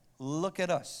 look at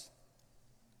us.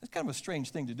 That's kind of a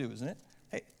strange thing to do, isn't it?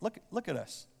 Hey, look at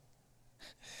us.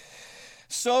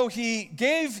 So he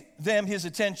gave them his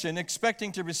attention,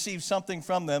 expecting to receive something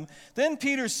from them. Then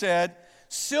Peter said,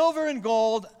 silver and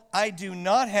gold I do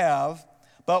not have,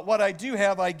 but what I do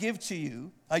have I give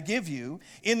you.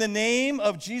 In the name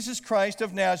of Jesus Christ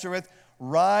of Nazareth,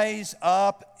 rise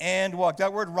up and walk.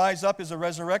 That word rise up is a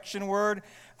resurrection word.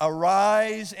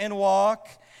 Arise and walk.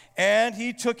 And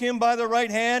he took him by the right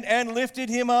hand and lifted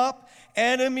him up.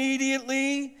 And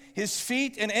immediately his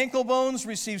feet and ankle bones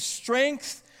received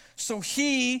strength. So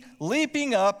he,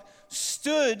 leaping up,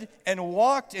 stood and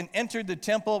walked and entered the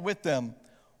temple with them,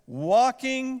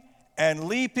 walking and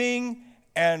leaping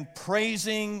and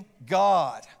praising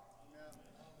God.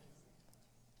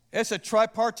 It's a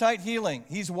tripartite healing.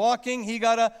 He's walking, he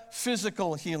got a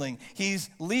physical healing. He's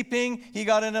leaping, he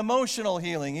got an emotional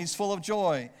healing. He's full of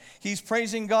joy. He's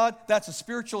praising God, that's a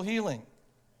spiritual healing.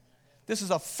 This is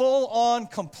a full-on,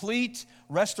 complete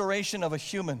restoration of a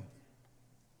human.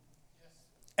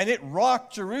 And it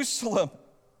rocked Jerusalem.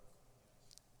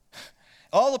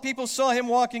 All the people saw him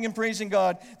walking and praising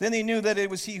God. Then they knew that it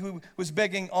was he who was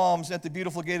begging alms at the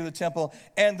beautiful gate of the temple.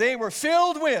 And they were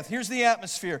filled with, here's the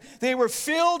atmosphere, they were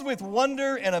filled with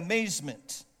wonder and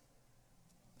amazement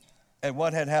at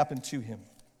what had happened to him.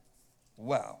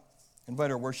 Wow.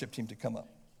 Invite our worship team to come up.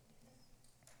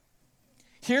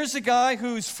 Here's a guy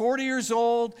who's 40 years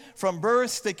old from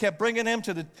birth. They kept bringing him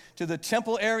to the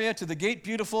temple area, to the gate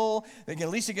beautiful. At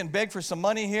least he can beg for some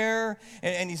money here.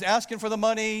 And he's asking for the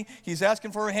money. He's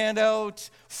asking for a handout.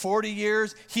 40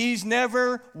 years. He's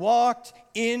never walked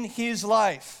in his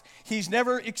life. He's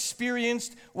never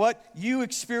experienced what you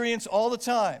experience all the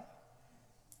time.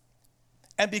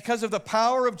 And because of the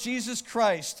power of Jesus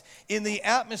Christ in the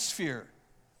atmosphere,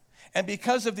 and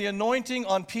because of the anointing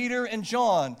on Peter and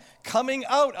John coming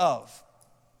out of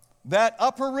that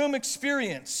upper room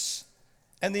experience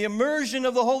and the immersion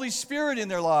of the Holy Spirit in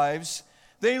their lives,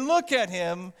 they look at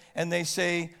him and they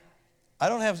say, I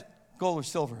don't have gold or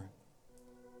silver,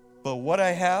 but what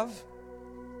I have,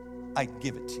 I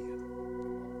give it to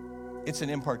you. It's an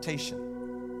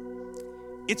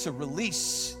impartation. It's a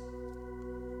release.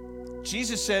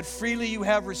 Jesus said, freely you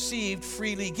have received,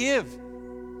 freely give.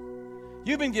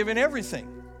 You've been given everything.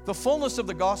 The fullness of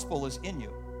the gospel is in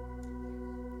you.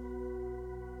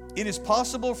 It is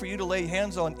possible for you to lay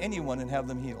hands on anyone and have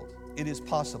them healed. It is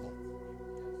possible.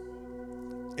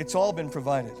 It's all been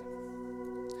provided.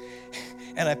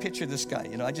 And I picture this guy,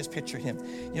 I just picture him.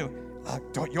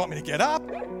 Don't you want me to get up?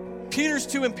 Peter's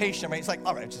too impatient, right? He's like,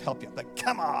 all right, I'll just help you up. Like,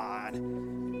 come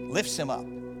on. Lifts him up.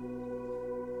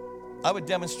 I would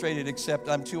demonstrate it, except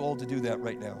I'm too old to do that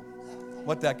right now.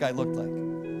 What that guy looked like.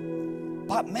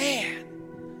 But man,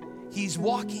 he's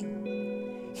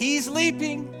walking, he's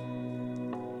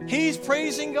leaping, he's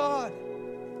praising God.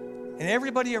 And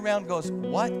everybody around goes,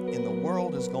 what in the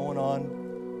world is going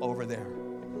on over there?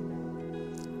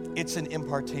 It's an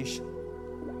impartation.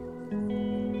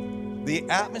 The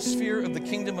atmosphere of the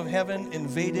kingdom of heaven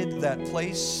invaded that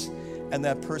place and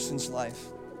that person's life.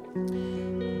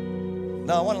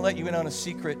 Now, I want to let you in on a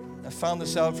secret. I found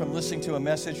this out from listening to a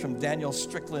message from Daniel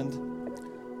Strickland,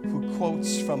 who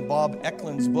quotes from Bob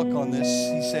Eklund's book on this.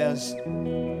 He says,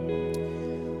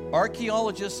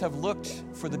 archaeologists have looked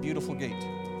for the beautiful gate.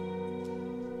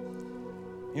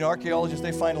 Archaeologists,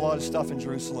 they find a lot of stuff in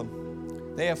Jerusalem.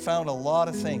 They have found a lot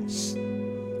of things,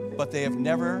 but they have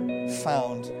never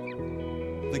found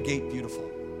the gate beautiful.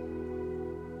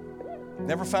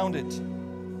 Never found it.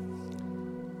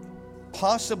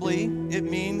 Possibly it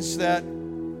means that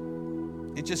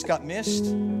it just got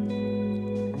missed.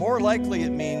 More likely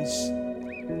it means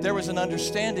there was an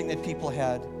understanding that people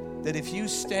had that if you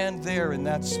stand there in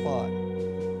that spot,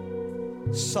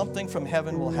 something from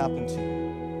heaven will happen to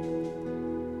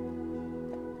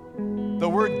you. The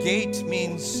word gate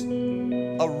means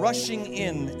a rushing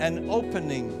in, an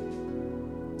opening.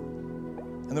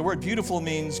 And the word beautiful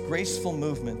means graceful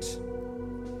movement.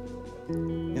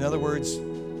 In other words,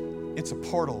 it's a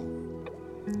portal.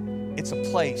 It's a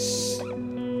place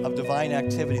of divine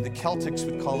activity. The Celtics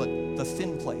would call it the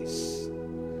thin place,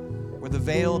 where the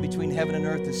veil between heaven and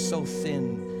earth is so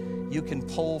thin you can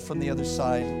pull from the other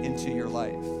side into your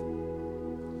life.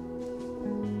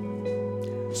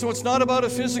 So it's not about a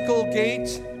physical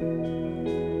gate.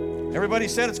 Everybody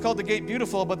said it's called the Gate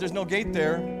Beautiful, but there's no gate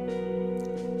there.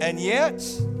 And yet,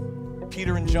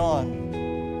 Peter and John,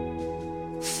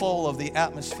 full of the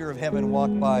atmosphere of heaven, walk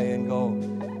by and go,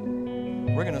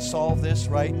 we're going to solve this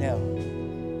right now.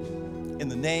 In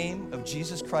the name of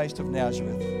Jesus Christ of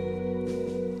Nazareth,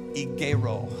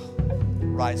 Igero,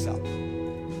 rise up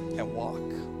and walk.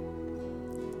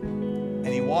 And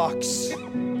he walks,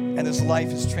 and his life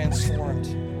is transformed.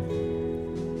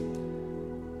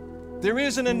 There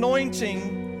is an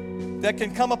anointing that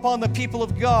can come upon the people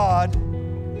of God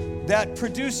that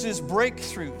produces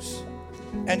breakthroughs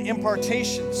and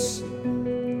impartations.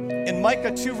 In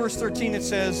Micah 2 verse 13 it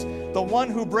says, the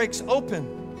one who breaks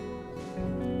open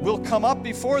will come up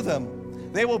before them.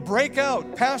 They will break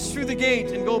out, pass through the gate,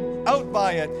 and go out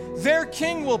by it. Their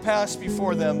king will pass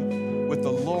before them with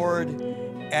the Lord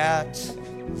at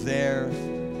their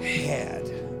head.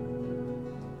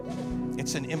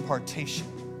 It's an impartation.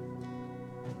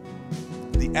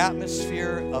 The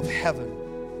atmosphere of heaven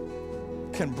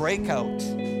can break out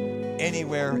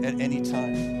anywhere at any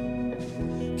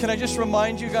time. Can I just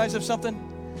remind you guys of something?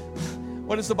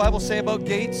 What does the Bible say about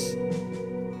gates?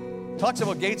 Talks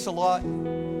about gates a lot.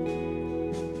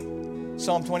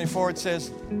 Psalm 24, it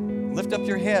says, lift up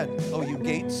your head, O you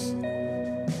gates.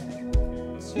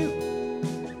 It's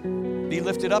you. be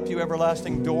lifted up, you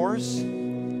everlasting doors,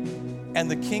 and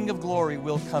the King of glory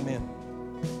will come in.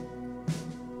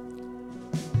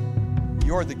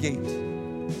 You're the gate.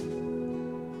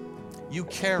 You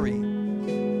carry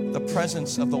the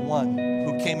presence of the one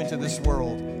who came into this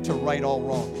world to right all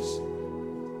wrongs.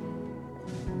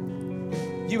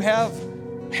 You have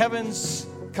heaven's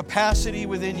capacity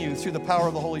within you through the power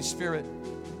of the Holy Spirit.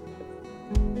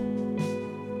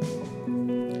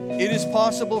 It is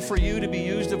possible for you to be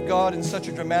used of God in such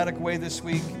a dramatic way this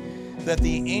week that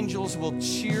the angels will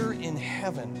cheer in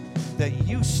heaven that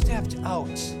you stepped out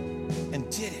and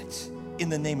did it in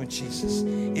the name of Jesus.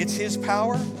 It's His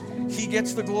power. He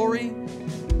gets the glory.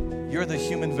 You're the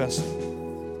human vessel.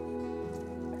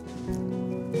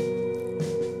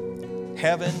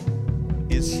 Heaven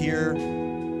is here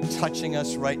touching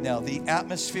us right now. The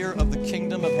atmosphere of the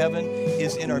kingdom of heaven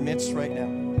is in our midst right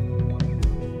now.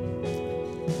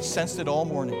 I sensed it all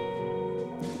morning.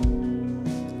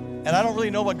 And I don't really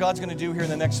know what God's going to do here in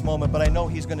the next moment, but I know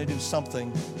He's going to do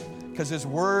something because His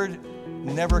word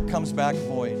never comes back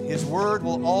void. His word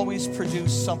will always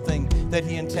produce something that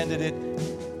He intended it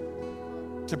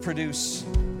to produce.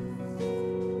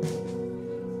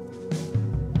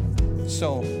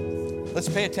 So let's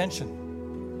pay attention.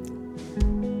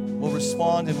 We'll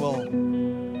respond and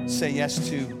we'll say yes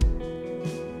to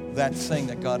that thing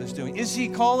that God is doing. Is He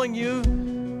calling you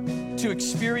to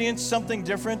experience something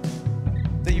different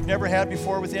that you've never had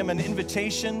before with Him? An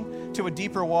invitation to a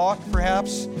deeper walk,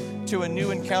 perhaps to a new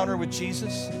encounter with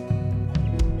Jesus?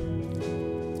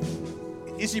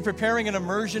 Is He preparing an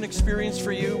immersion experience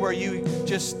for you where you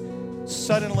just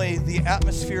suddenly, the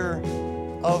atmosphere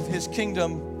of His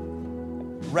kingdom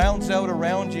rounds out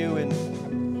around you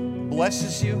and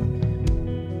blesses you?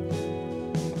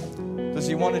 Does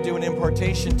He want to do an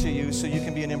impartation to you so you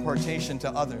can be an impartation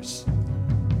to others?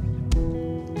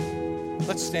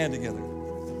 Let's stand together.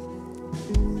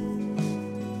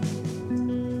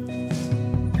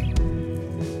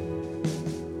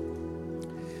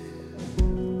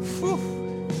 Whew.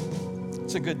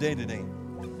 It's a good day today.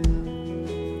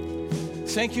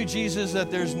 Thank you, Jesus,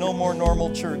 that there's no more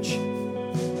normal church.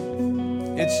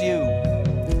 It's you.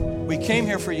 We came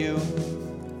here for you.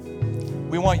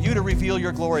 We want you to reveal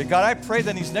your glory. God, I pray that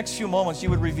in these next few moments you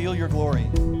would reveal your glory.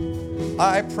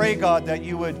 I pray, God, that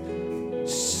you would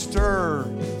stir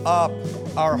up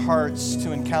our hearts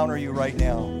to encounter you right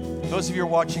now. Those of you who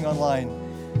are watching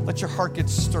online, let your heart get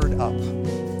stirred up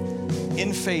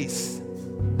in faith.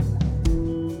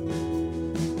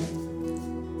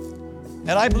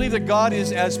 And I believe that God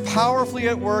is as powerfully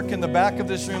at work in the back of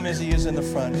this room as He is in the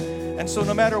front. And so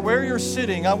no matter where you're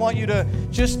sitting, I want you to,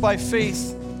 just by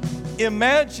faith,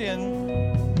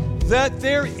 imagine that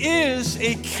there is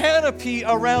a canopy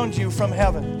around you from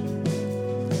heaven.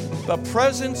 The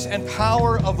presence and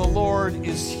power of the Lord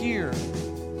is here.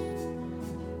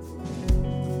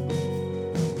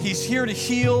 He's here to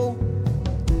heal.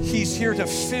 He's here to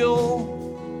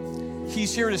fill.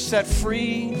 He's here to set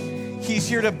free. He's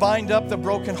here to bind up the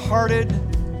brokenhearted.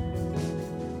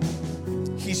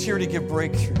 He's here to give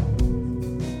breakthrough.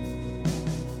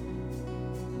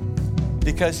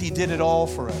 Because He did it all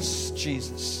for us,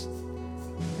 Jesus.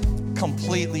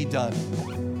 Completely done.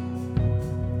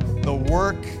 The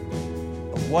work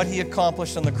of what He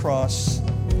accomplished on the cross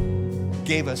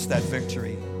gave us that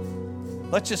victory.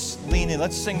 Let's just lean in.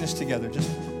 Let's sing this together.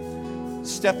 Just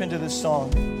step into this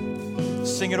song.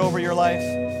 Sing it over your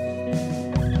life.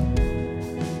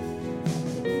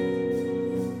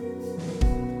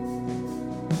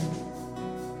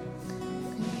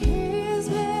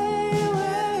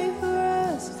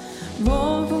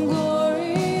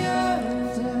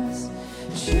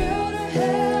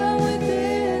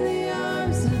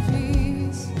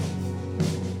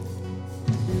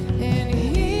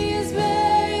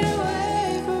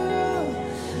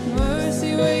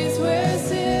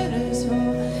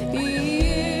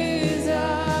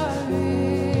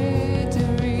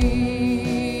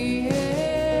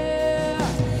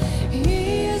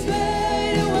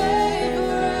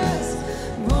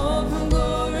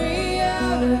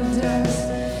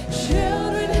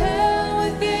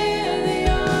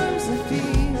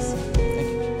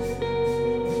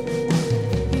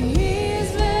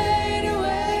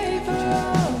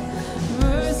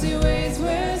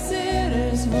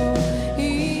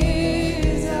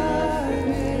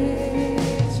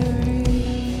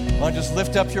 Just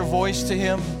lift up your voice to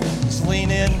Him. Just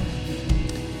lean in.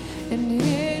 And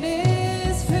it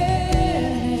is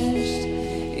finished.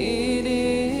 It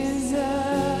is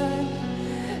done.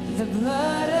 The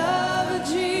blood of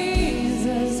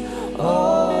Jesus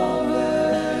overcomes.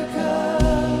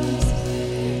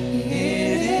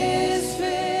 It is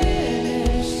finished.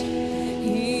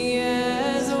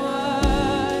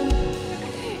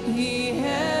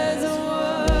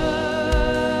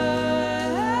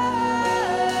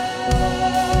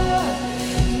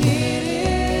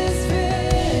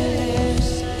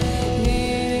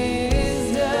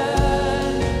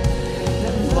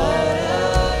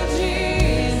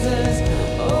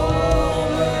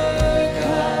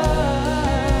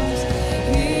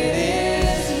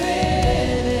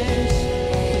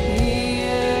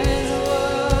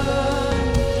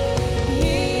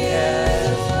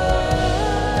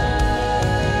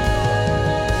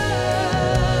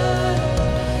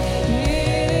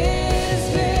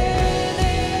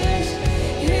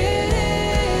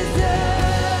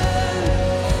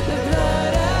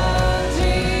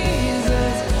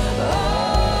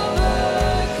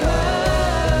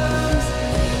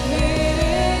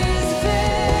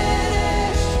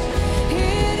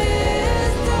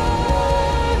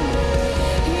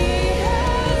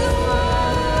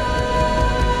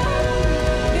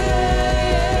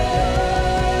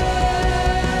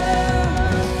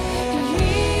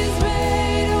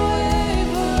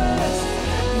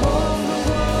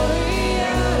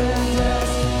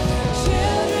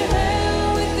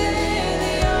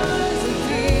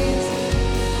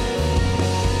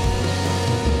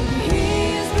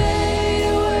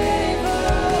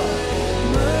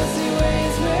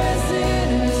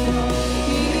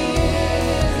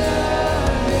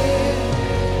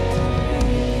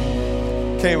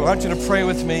 Okay, I want you to pray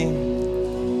with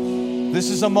me. This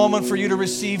is a moment for you to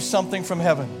receive something from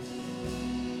heaven.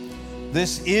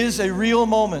 This is a real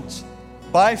moment.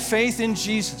 By faith in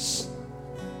Jesus,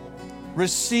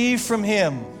 receive from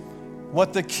Him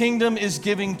what the kingdom is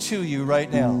giving to you right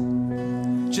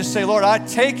now. Just say, Lord, I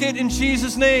take it in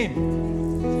Jesus'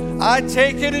 name. I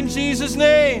take it in Jesus'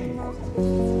 name.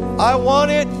 I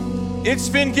want it. It's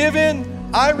been given.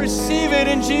 I receive it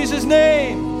in Jesus'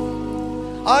 name.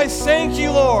 I thank you,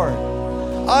 Lord.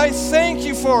 I thank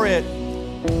you for it.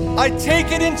 I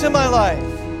take it into my life.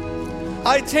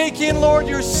 I take in, Lord,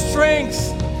 your strength.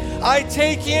 I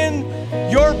take in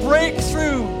your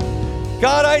breakthrough.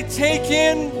 God, I take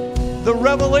in the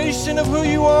revelation of who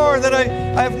you are, that I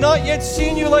have not yet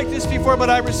seen you like this before, but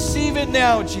I receive it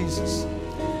now, Jesus.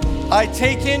 I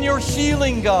take in your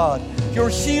healing, God, your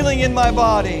healing in my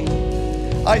body.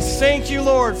 I thank you,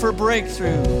 Lord, for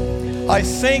breakthrough. I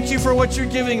thank you for what you're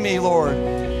giving me, Lord.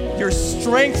 You're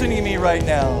strengthening me right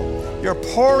now. You're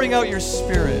pouring out your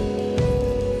Spirit.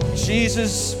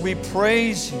 Jesus, we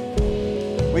praise you.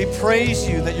 We praise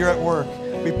you that you're at work.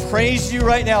 We praise you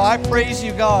right now. I praise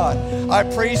you, God. I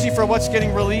praise you for what's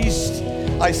getting released.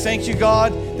 I thank you,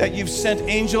 God, that you've sent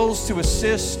angels to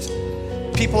assist.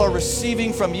 People are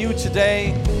receiving from you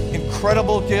today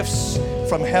incredible gifts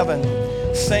from heaven.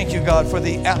 Thank you, God, for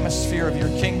the atmosphere of your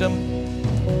kingdom.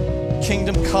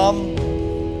 Kingdom come.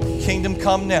 Kingdom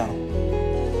come now.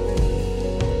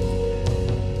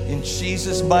 In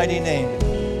Jesus' mighty name.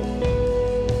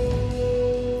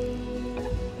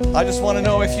 I just want to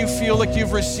know if you feel like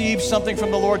you've received something from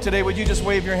the Lord today, would you just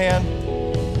wave your hand?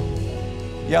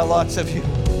 Yeah, lots of you.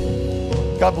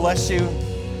 God bless you.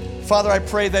 Father, I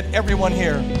pray that everyone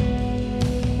here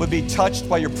would be touched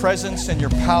by your presence and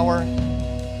your power,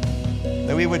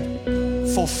 that we would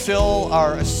fulfill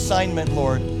our assignment,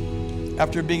 Lord,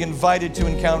 after being invited to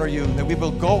encounter you, that we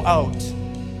will go out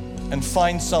and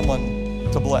find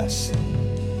someone to bless.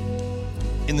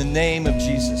 In the name of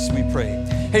Jesus, we pray.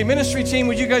 Hey, ministry team,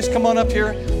 would you guys come on up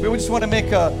here? We just want to make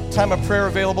a time of prayer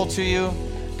available to you.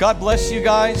 God bless you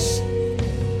guys.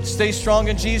 Stay strong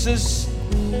in Jesus.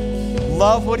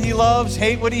 Love what he loves,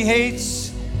 hate what he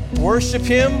hates. Worship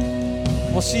him.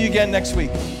 We'll see you again next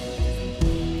week.